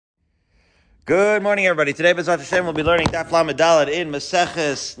Good morning, everybody. Today, B'ezrat Hashem, we'll be learning Daf Lamed Daled in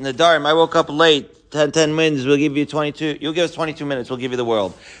Maseches Nedarim. I woke up late, 10 minutes. We'll give you 22. You'll give us 22 minutes. We'll give you the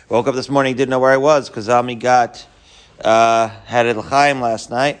world. Woke up this morning, didn't know where I was because Ami had a l'chaim last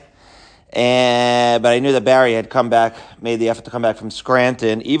night, but I knew that Barry had made the effort to come back from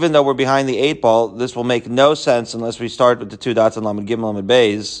Scranton. Even though we're behind the 8 ball, this will make no sense unless we start with the 2 dots on Lamed Gimel Lamed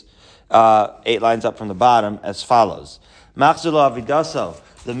Beis, 8 lines up from the bottom, as follows. Machzula Avidaso.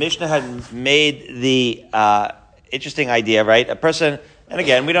 The Mishnah had made the interesting idea, right? A person, and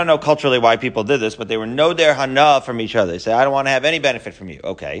again, we don't know culturally why people did this, but they were no der hana from each other. They say, I don't want to have any benefit from you.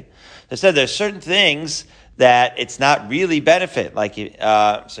 Okay. They said there's certain things that it's not really benefit.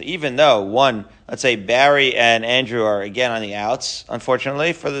 So even though let's say Barry and Andrew are again on the outs,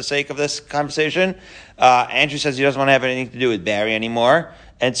 unfortunately, for the sake of this conversation, Andrew says he doesn't want to have anything to do with Barry anymore.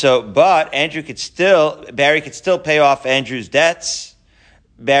 And so, but Barry could still pay off Andrew's debts.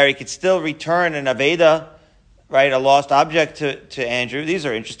 Barry could still return an Aveda, right, a lost object to Andrew. These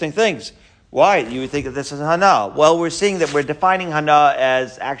are interesting things. Why? You would think that this is Hana. Well, we're seeing that we're defining Hana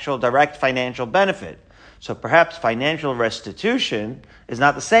as actual direct financial benefit. So perhaps financial restitution is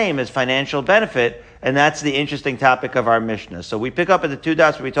not the same as financial benefit, and that's the interesting topic of our Mishnah. So we pick up at the 2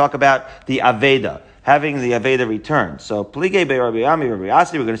 dots where we talk about the Aveda, having the Aveda returned. So Plige be Rabbi Ami, Rabbi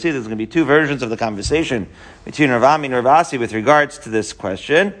Asi, we're going to see there's going to be 2 versions of the conversation between Rav Ami and Rav Asi with regards to this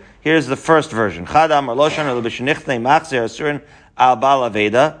question. Here's the first version. Chadam or Loshan or Lebeshenichtei Machzer Asurin Al Bal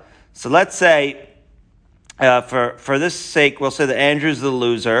Aveda. So let's say, for this sake, we'll say that Andrew's the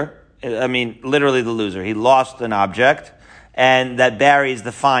loser. Literally the loser. He lost an object, and that Barry's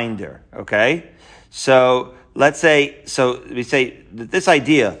the finder. Okay? So we say that this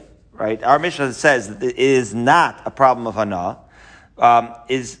idea, right? Our Mishnah says that it is not a problem of Hana,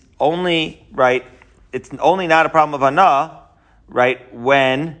 is only, right? It's only not a problem of Hana, right?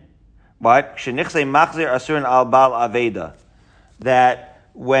 When, what? Shenichsei machzir asurin al bal aveda. That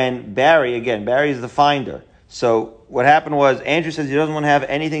when Barry's the finder. So what happened was Andrew says he doesn't want to have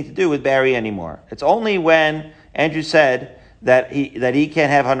anything to do with Barry anymore. It's only when Andrew said that he can't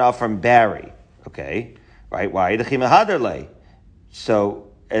have Hana from Barry. Okay? Right? Why?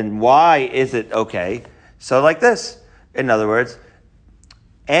 So, and why is it okay? So like this. In other words,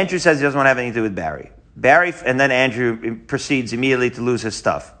 Andrew says he doesn't want to have anything to do with Barry. And then Andrew proceeds immediately to lose his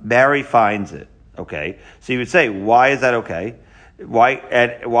stuff. Barry finds it. Okay? So you would say, why is that okay?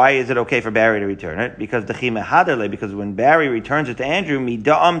 Why is it okay for Barry to return it? Because when Barry returns it to Andrew,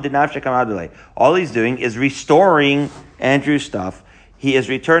 all he's doing is restoring Andrew's stuff. He is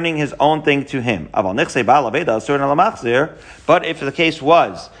returning his own thing to him. But if the case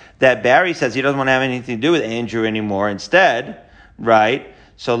was that Barry says he doesn't want to have anything to do with Andrew anymore instead, right?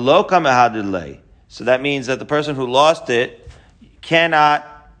 So so that means that the person who lost it cannot,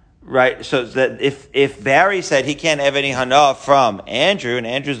 right? So that if Barry said he can't have any Hana from Andrew, and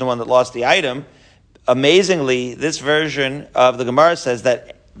Andrew's the one that lost the item, amazingly, this version of the Gemara says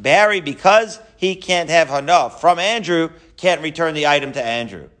that Barry, because he can't have Hana from Andrew, can't return the item to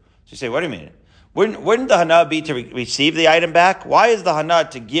Andrew. So you say, what do you mean? Wouldn't the Hana be to receive the item back? Why is the Hana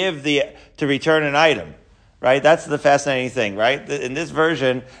to return an item? Right? That's the fascinating thing, right? In this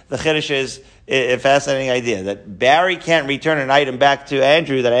version, the Chiddush is a fascinating idea that Barry can't return an item back to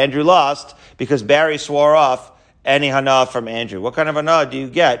Andrew that Andrew lost because Barry swore off any Hana from Andrew. What kind of Hana do you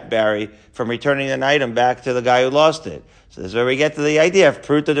get, Barry, from returning an item back to the guy who lost it? So this is where we get to the idea of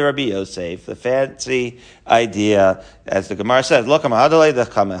Pruta de Rabbi Yosef, the fancy idea, as the Gemara says,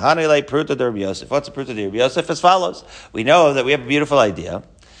 Pruta de Rabbi Yosef. What's a Pruta de Rabbi Yosef? As follows. We know that we have a beautiful idea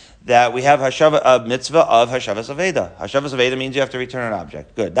that we have a mitzvah of Hashavas Aveda. Hashavas Aveda means you have to return an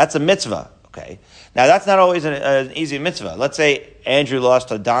object. Good. That's a mitzvah. Okay. Now that's not always an easy mitzvah. Let's say Andrew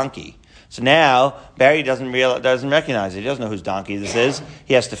lost a donkey. So now Barry doesn't recognize it. He doesn't know whose donkey this is.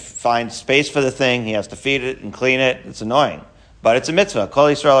 He has to find space for the thing. He has to feed it and clean it. It's annoying, but it's a mitzvah. Kol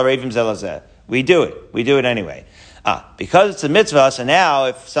Yisrael Arevim Zelazeh. We do it. We do it anyway. Because it's a mitzvah. So now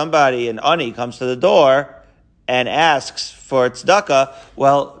if somebody, an ani, comes to the door and asks for tzedakah,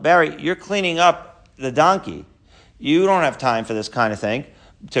 well, Barry, you're cleaning up the donkey. You don't have time for this kind of thing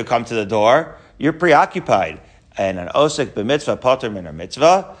to come to the door. You're preoccupied. And an osek b'mitzvah poter min a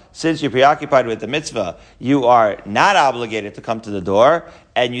mitzvah. Since you're preoccupied with the mitzvah, you are not obligated to come to the door,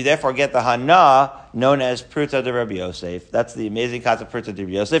 and you therefore get the hana known as Pruta de Rabbi Yosef. That's the amazing concept of Pruta de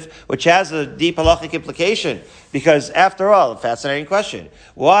Rabbi Yosef, which has a deep halachic implication. Because after all, a fascinating question.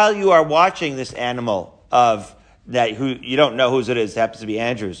 While you are watching this animal who you don't know whose it is, it happens to be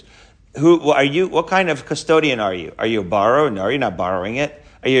Andrew's. Who are you? What kind of custodian are you? Are you a borrower? No, you're not borrowing it.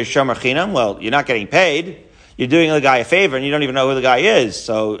 Are you a shomer chinam? Well, you're not getting paid. you're doing the guy a favor and you don't even know who the guy is.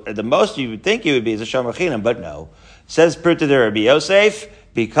 So the most you would think you would be is a shomer chinam, but no. Says Pruta de Rabbi Yosef,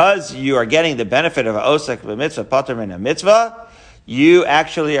 because you are getting the benefit of a osek b'mitzvah pater min a mitzvah, you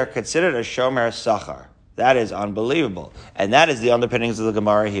actually are considered a shomer sachar. That is unbelievable. And that is the underpinnings of the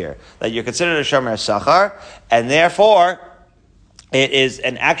Gemara here. That you're considered a shomer sachar, and therefore, it is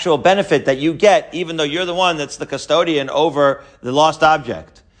an actual benefit that you get, even though you're the one that's the custodian over the lost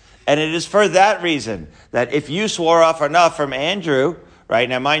object. And it is for that reason that if you swore off enough from Andrew, right,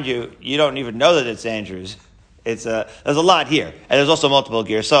 now mind you, you don't even know that it's Andrew's. There's a lot here, and there's also multiple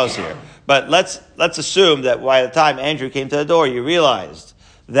girsos here. But let's assume that by the time Andrew came to the door, you realized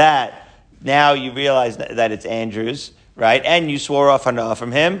that it's Andrew's, right? And you swore off enough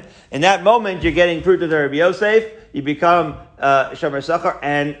from him. In that moment, you're getting Pruta de Rabbi Yosef. You become shomer sachar,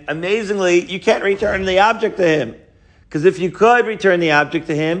 and amazingly, you can't return the object to him. Because if you could return the object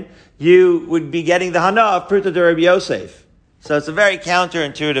to him, you would be getting the hana of Pruta de Rabbi Yosef. So it's a very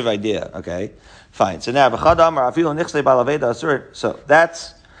counterintuitive idea, okay? Fine. So now, so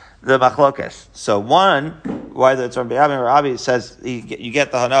that's the machlokes. So one, whether it's Rabbi Abin or Rabbi says you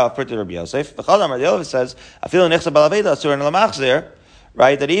get the hana of Pruta de Rabbi Yosef. The other says,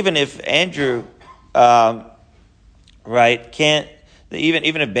 right, that even if Andrew, right, can't, even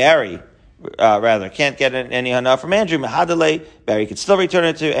if Barry, can't get any hana from Andrew, Mahadale, Barry could still return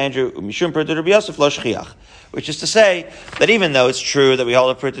it to Andrew, Mishum Pruta de Rabbi Yosef, lo shchiach. Which is to say, that even though it's true that we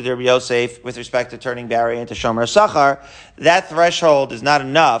hold a Pruta de Rabbi Yosef with respect to turning Barry into shomer sachar, that threshold is not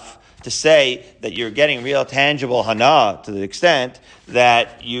enough to say that you're getting real tangible hana to the extent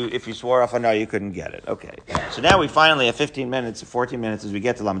that if you swore off hana, you couldn't get it. Okay. So now we finally have 14 minutes as we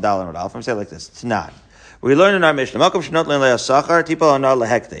get to Lamdal and Rodal. I'm say it like this. It's not. We learn in our Mishnah,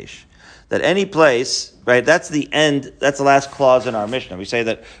 that any place, right, that's the end, that's the last clause in our Mishnah. We say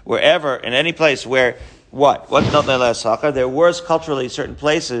that wherever, in any place where, what's not le'asachar? There were culturally certain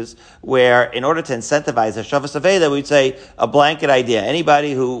places where, in order to incentivize a shavas aveda, we'd say a blanket idea.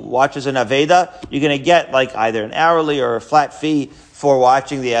 Anybody who watches an aveda, you're going to get like either an hourly or a flat fee for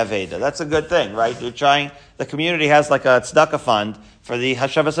watching the aveda. That's a good thing, right? The community has like a tzedakah fund for the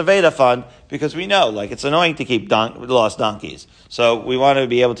Hashavas Aveda fund, because we know, like, it's annoying to keep lost donkeys. So we want to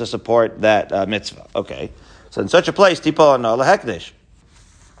be able to support that mitzvah. Okay. So in such a place, Tipo Hana Lahekdish.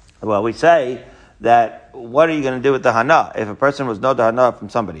 Well, we say that, what are you going to do with the Hana? If a person was no Hana from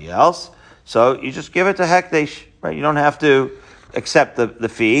somebody else, so you just give it to Hekdesh, right? You don't have to accept the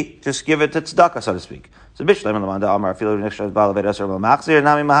fee, just give it to tzedakah, so to speak. So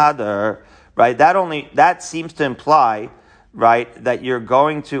right? That seems to imply, right, that you're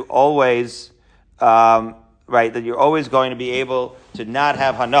going to always, right, that you're always going to be able to not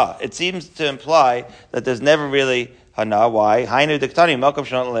have hana. It seems to imply that there's never really hana. Why?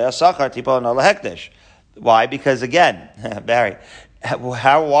 Why? Because again, Barry,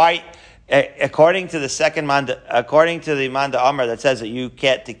 why? According to the second manda, according to the manda amar that says that you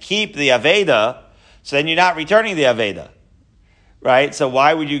get to keep the aveda, so then you're not returning the aveda. Right? So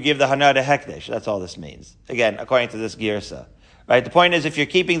why would you give the hana to hekdesh? That's all this means. Again, according to this girsa. Right? The point is, if you're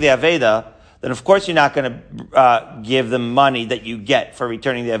keeping the aveda, then of course you're not going to give the money that you get for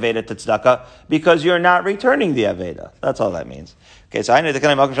returning the aveda to tzedakah, because you're not returning the aveda. That's all that means. Okay, so I know the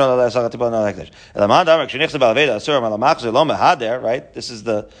right? This is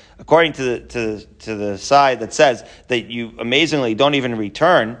according to the side that says that you amazingly don't even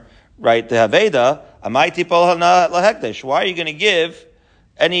return, right, the aveda. Why are you going to give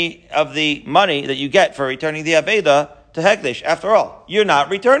any of the money that you get for returning the aveda to hekdesh? After all, you're not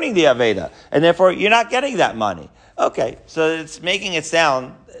returning the aveda, and therefore you're not getting that money. Okay, so it's making it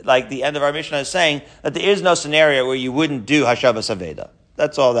sound like the end of our Mishnah is saying that there is no scenario where you wouldn't do hashavas aveda.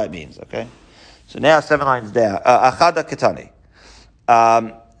 That's all that means. Okay, so now 7 lines down. Achada ketani.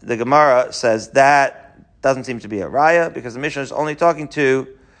 The Gemara says that doesn't seem to be a raya, because the Mishnah is only talking to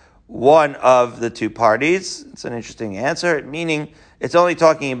one of the two parties. It's an interesting answer, meaning it's only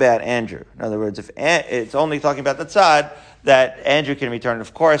talking about Andrew. In other words, if it's only talking about the tzad that Andrew can return,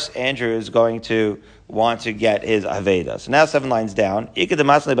 of course, Andrew is going to want to get his aveda. So now 7 lines down.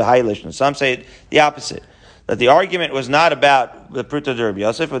 Some say the opposite, that the argument was not about the Pruta de Rabbi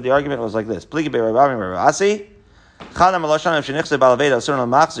Yosef, but the argument was like this.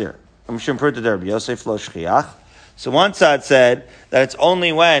 So one side said that it's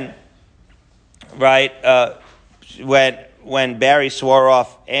only when, right, when Barry swore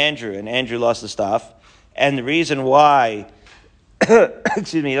off Andrew and Andrew lost the stuff, and the reason why,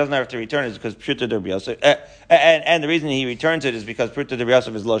 excuse me, he doesn't have to return it is because Pruta de Rabbi Yosef, and the reason he returns it is because Pruta de Rabbi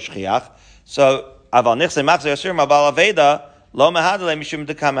Yosef is lo shchiach. So aval nichse machzir asur mabal aveda lo mehadale mishum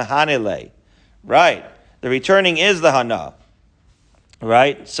dekamehanele. Right. The returning is the hana.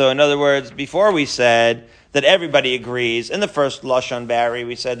 Right? So in other words, before we said that everybody agrees, in the first Lashon Bari,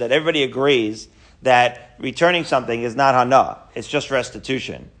 we said that everybody agrees that returning something is not hana, it's just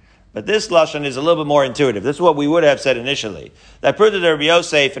restitution. But this Lashon is a little bit more intuitive. This is what we would have said initially. That proved that Rabbi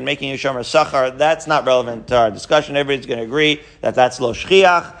Yosef and making a shomer sachar, that's not relevant to our discussion. Everybody's going to agree that that's lo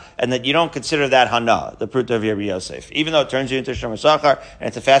shchiach, and that you don't consider that hana, the proof of Rabbi Yosef. Even though it turns you into shomer sachar, and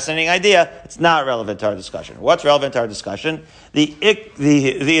it's a fascinating idea, it's not relevant to our discussion. What's relevant to our discussion? The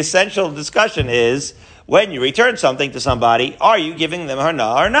essential discussion is, when you return something to somebody, are you giving them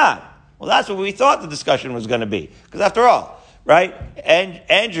hana or not? Well, that's what we thought the discussion was going to be. Because after all, right? And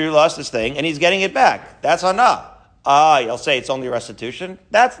Andrew lost his thing, and he's getting it back. That's hana. You'll say it's only restitution.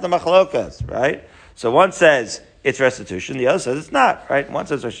 That's the machlokas, right? So one says it's restitution, the other says it's not, right? One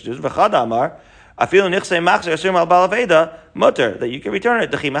says restitution. V'chad amar, afilu nichsei machzer asur al bal aveda mutter, that you can return it.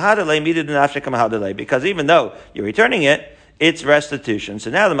 Because even though you're returning it, it's restitution.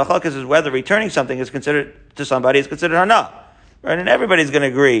 So now the machlokas is whether returning something is considered to somebody is considered hana, right? And everybody's going to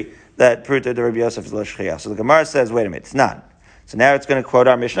agree that pruta de Rabbi Yosef is lo shchiach. So the Gemara says, wait a minute, it's not. So now it's going to quote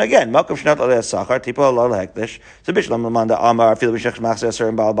our Mishnah again. Malkum shnat alei sachar tipo lo lehekdesh. So bishlam lamanda amar afilu b'shech machzer aser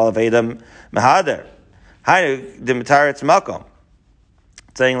and bal avedam mehader. Hainu demitaretz malkum.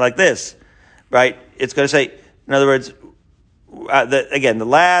 Saying like this, right? It's going to say, in other words, the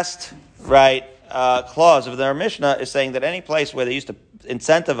last clause of their Mishnah is saying that any place where they used to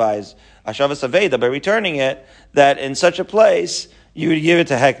incentivize Hashavas Aveda by returning it, that in such a place you would give it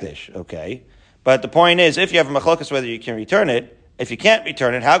to hekdesh. Okay. But the point is, if you have a machlokas whether you can return it, if you can't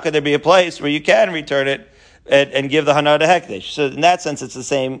return it, how could there be a place where you can return it and give the hana to hekdesh? So in that sense, it's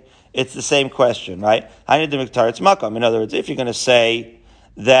the same question, right? In other words, if you're going to say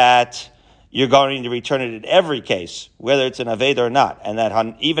that you're going to return it in every case, whether it's an aveda or not, and that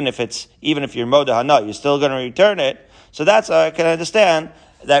even if you're moda hana, you're still going to return it. So that's I can understand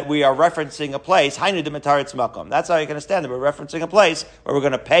that we are referencing a place. That's how you can understand that we're referencing a place where we're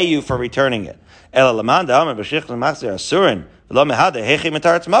going to pay you for returning it. Right?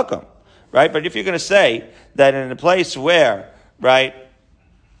 But if you're going to say that in a place where, right,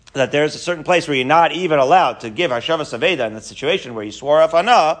 that there's a certain place where you're not even allowed to give Hashavas Aveda in the situation where you swore off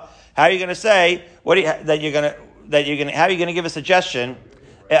hana, how are you going to say how are you going to give a suggestion?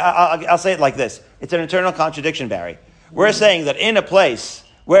 I'll say it like this. It's an internal contradiction, Barry. We're saying that in a place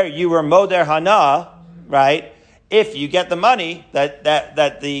where you were moder hana, right? If you get the money that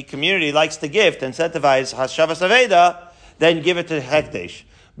the community likes to give to incentivize Hashavas Aveda, then give it to hekdesh.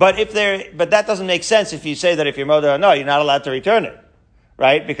 But that doesn't make sense if you say that if you're moder hana, you're not allowed to return it,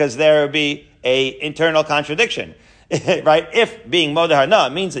 right? Because there would be a internal contradiction, right? If being moder hana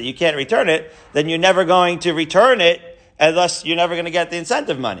means that you can't return it, then you're never going to return it unless you're never going to get the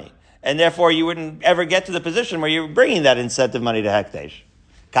incentive money. And therefore, you wouldn't ever get to the position where you're bringing that incentive money to hekdesh.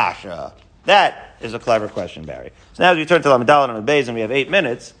 Kasha. That is a clever question, Barry. So now as we turn to Lamadal and Beis and we have 8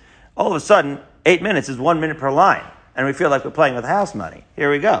 minutes, all of a sudden, 8 minutes is 1 minute per line. And we feel like we're playing with house money. Here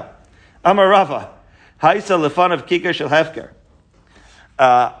we go. Amar Rava. Haisa lefan of kikar shel hefker.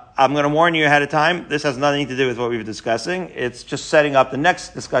 I'm going to warn you ahead of time. This has nothing to do with what we were discussing. It's just setting up the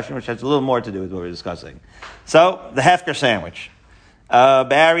next discussion, which has a little more to do with what we were discussing. So, the hefker sandwich.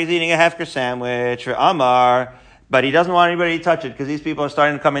 Barry's eating a hefker sandwich for Amar, but he doesn't want anybody to touch it because these people are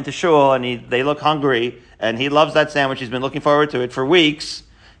starting to come into shul and they look hungry and he loves that sandwich. He's been looking forward to it for weeks.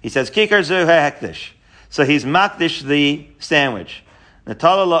 He says, Kikar zu hektish. So he's makdish the sandwich.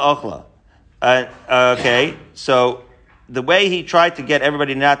 Natala la ochla. Okay, so the way he tried to get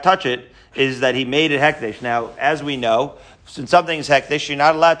everybody to not touch it is that he made it hektish. Now, as we know, since something is hektish, you're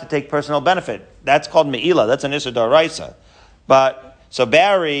not allowed to take personal benefit. That's called me'ilah. That's an issur d'oraisa. But, so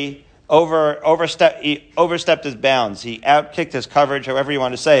Barry overstepped his bounds. He outkicked his coverage, however you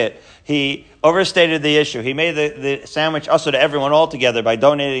want to say it. He overstated the issue. He made the sandwich also to everyone altogether by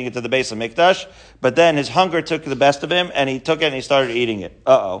donating it to the Beis HaMikdash, but then his hunger took the best of him, and he took it and he started eating it.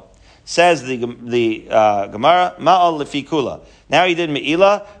 Says the Gemara, Ma'al lefi kula. Now he did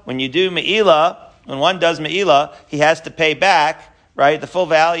me'ilah. When you do me'ilah, when one does me'ilah, he has to pay back, right, the full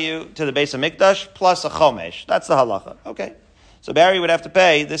value to the Beis HaMikdash plus a chomesh. That's the halacha. Okay. So Barry would have to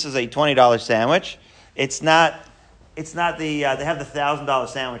pay. This is a $20 sandwich. It's not the, they have the $1,000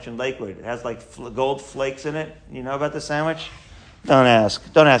 sandwich in Lakewood. It has like gold flakes in it. You know about the sandwich? Don't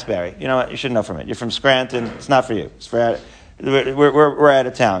ask Barry. You know what? You should know from it. You're from Scranton. It's not for you. It's for, we're out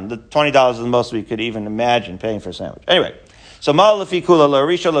of town. The $20 is the most we could even imagine paying for a sandwich. Anyway, so Ma'al lefi kula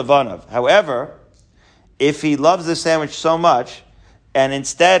larisha levanov. However, if he loves the sandwich so much, and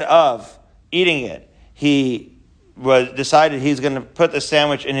instead of eating it, he decided he's going to put the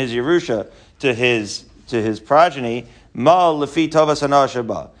sandwich in his Yerusha to to his progeny, mal lefi tovas hana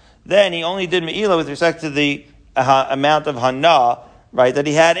sheba. Then he only did me'ilah with respect to the amount of hana, right, that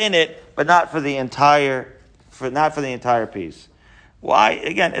he had in it, but not for the entire piece. Why?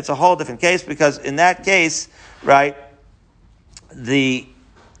 Again, it's a whole different case, because in that case, right, the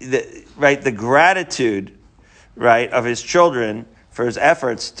gratitude, right, of his children for his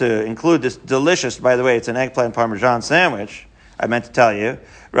efforts to include this delicious, by the way, it's an eggplant parmesan sandwich, I meant to tell you,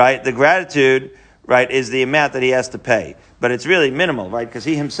 right? The gratitude, right, is the amount that he has to pay. But it's really minimal, right? Because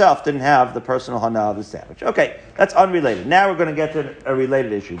he himself didn't have the personal hana of the sandwich. Okay, that's unrelated. Now we're going to get to a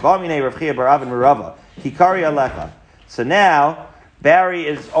related issue. So now, Barry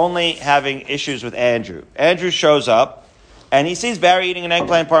is only having issues with Andrew. Andrew shows up, and he sees Barry eating an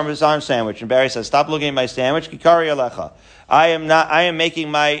eggplant parmesan sandwich. And Barry says, "Stop looking at my sandwich. Kikari alecha. I am making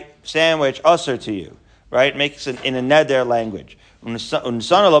my sandwich usher to you." Right? Makes it in a neder language.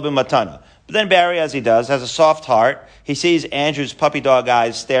 But then Barry, as he does, has a soft heart. He sees Andrew's puppy dog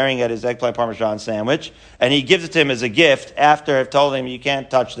eyes staring at his eggplant parmesan sandwich, and he gives it to him as a gift after I've told him, you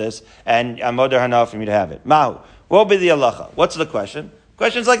can't touch this, and I'm moder hana for me to have it. Mahu. What will be the halacha? What's the question?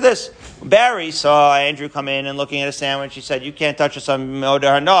 Question's like this. Barry saw Andrew come in and looking at a sandwich. He said, you can't touch this, I'm moder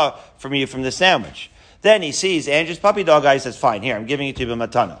hana from you from the sandwich. Then he sees Andrew's puppy dog eye, says, fine, here, I'm giving it to you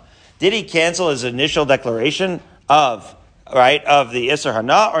b'matana. Did he cancel his initial declaration of the Isser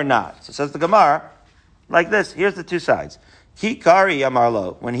Hana or not? So says the Gemara, like this. Here's the two sides. Ki kari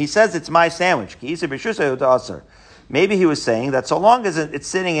amarlo. When he says it's my sandwich, ki isa b'shusay u'ta'aser. Maybe he was saying that so long as it's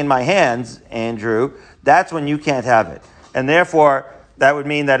sitting in my hands, Andrew, that's when you can't have it. And therefore, that would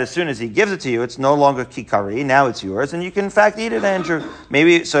mean that as soon as he gives it to you, it's no longer ki kari, now it's yours, and you can in fact eat it, Andrew.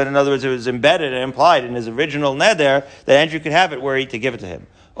 Maybe, so in other words, it was embedded and implied in his original neder that Andrew could have it were he to give it to him.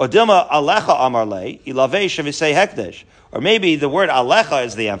 Or Dilma alecha amarle, ilave shavisei hekdesh. Or maybe the word alecha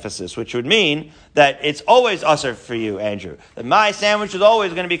is the emphasis, which would mean that it's always usher for you, Andrew. That my sandwich is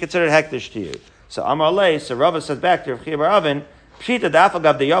always going to be considered hekdesh to you. So amarle, so Rava says back to Rav Chia bar Avin, pshita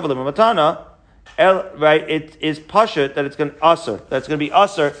dafagab de yavalim matana, right? It is pashut that it's going to usher, that it's going to be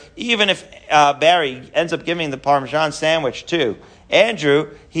usher, even if Barry ends up giving the Parmesan sandwich to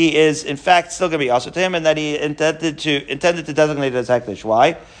Andrew, he is in fact still going to be usher to him, and that he intended to designate it as hekdesh.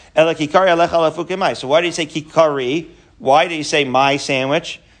 Why? So why did he say kikari? Why did he say my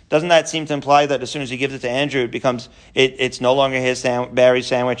sandwich? Doesn't that seem to imply that as soon as he gives it to Andrew, it becomes it's no longer his Barry's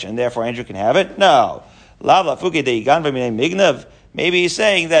sandwich, and therefore Andrew can have it? No. Maybe he's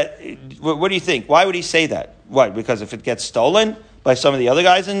saying that. What do you think? Why would he say that? Why? Because if it gets stolen by some of the other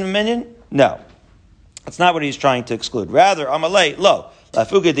guys in the minyan? No. That's not what he's trying to exclude. Rather, amalei lo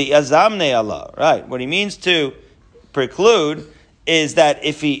lafuga di azamne Allah. Right. What he means to preclude is that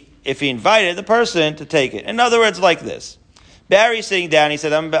if he invited the person to take it. In other words, like this. Barry's sitting down. He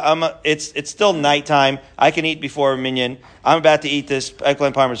said, "It's still nighttime. I can eat before a minyan. I'm about to eat this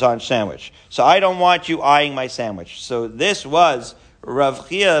eggplant parmesan sandwich. So I don't want you eyeing my sandwich." So this was Rav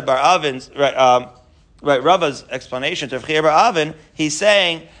Chia bar Avin's Rava's explanation to Rav Chia bar Avin. He's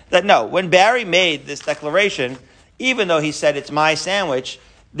saying that no, when Barry made this declaration, even though he said it's my sandwich,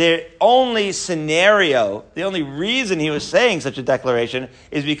 the only reason he was saying such a declaration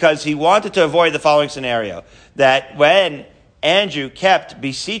is because he wanted to avoid the following scenario: that when Andrew kept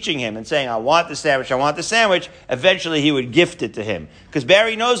beseeching him and saying, I want the sandwich, eventually he would gift it to him. Because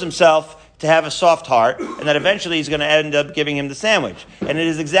Barry knows himself to have a soft heart, and that eventually he's going to end up giving him the sandwich. And it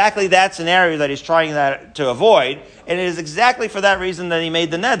is exactly that scenario that he's trying to avoid, and it is exactly for that reason that he made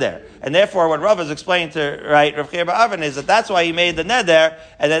the neder. And therefore, what Rav is explaining to Rav Chia bar Avin is that that's why he made the neder,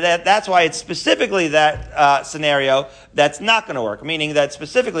 and that's why it's specifically that scenario that's not going to work. Meaning that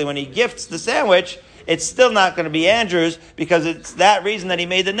specifically when he gifts the sandwich, it's still not going to be Andrew's, because it's that reason that he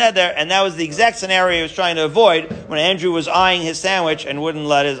made the neder, and that was the exact scenario he was trying to avoid when Andrew was eyeing his sandwich and wouldn't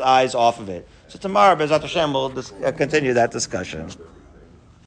let his eyes off of it. So tomorrow, Bezat Hashem, we'll continue that discussion.